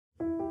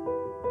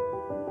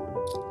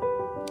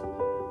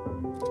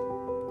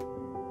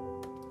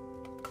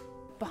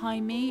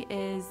behind me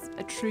is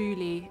a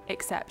truly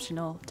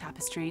exceptional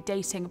tapestry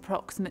dating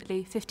approximately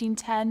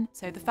 1510.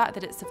 So the fact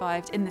that it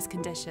survived in this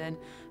condition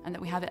and that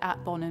we have it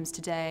at Bonhams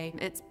today,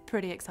 it's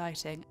pretty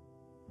exciting.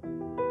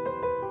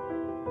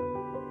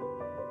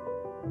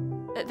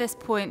 At this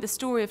point, the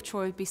story of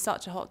Troy would be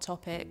such a hot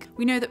topic.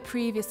 We know that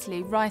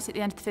previously, right at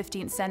the end of the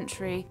 15th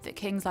century, that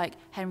kings like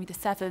Henry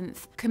VII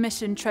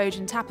commissioned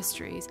Trojan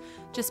tapestries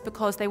just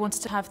because they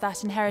wanted to have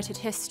that inherited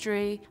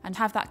history and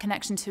have that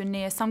connection to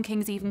Aeneas. Some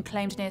kings even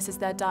claimed Aeneas as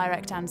their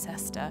direct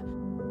ancestor.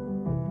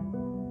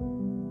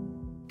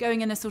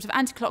 Going in a sort of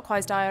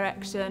anti-clockwise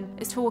direction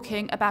is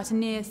talking about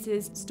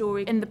Aeneas's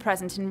story in the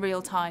present, in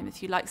real time,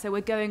 if you like. So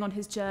we're going on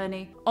his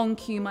journey on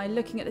Cumae,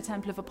 looking at the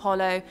Temple of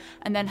Apollo,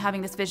 and then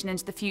having this vision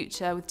into the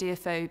future with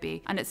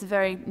Deiphobia. And it's a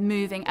very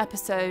moving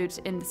episode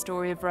in the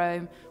story of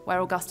Rome, where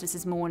Augustus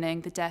is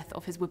mourning the death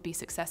of his would-be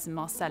successor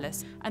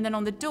Marcellus. And then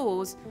on the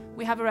doors,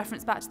 we have a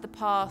reference back to the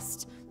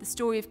past, the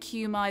story of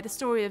Cumae, the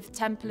story of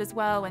Temple as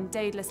well, when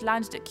Daedalus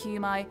landed at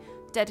Cumae,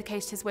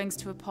 dedicated his wings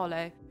to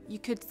Apollo. You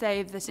could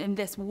say that in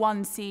this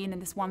one scene, in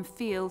this one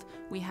field,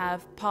 we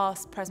have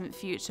past, present,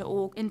 future,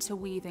 all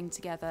interweaving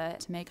together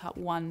to make up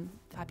one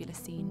fabulous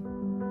scene.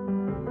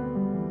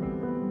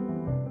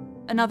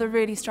 Another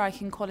really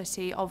striking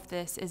quality of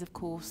this is, of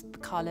course, the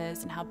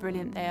colours and how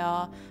brilliant they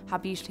are, how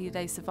beautifully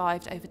they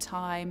survived over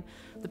time.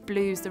 The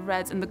blues, the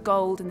reds and the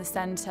gold in the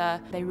centre,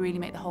 they really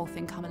make the whole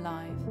thing come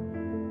alive.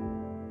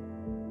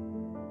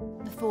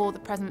 Before the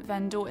present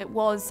vendor, it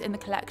was in the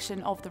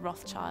collection of the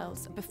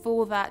Rothschilds.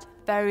 Before that,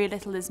 very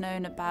little is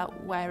known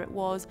about where it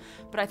was,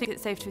 but I think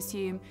it's safe to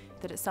assume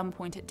that at some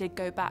point it did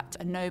go back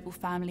to a noble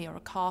family or a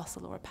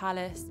castle or a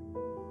palace.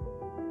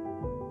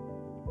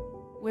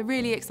 We're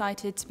really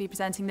excited to be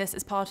presenting this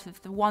as part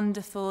of the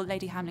wonderful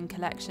Lady Hamlyn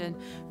collection,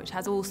 which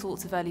has all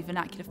sorts of early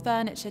vernacular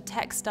furniture,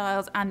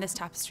 textiles and this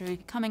tapestry,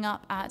 coming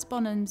up at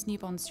Bonhams, New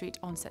Bond Street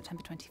on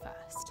September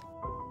 21st.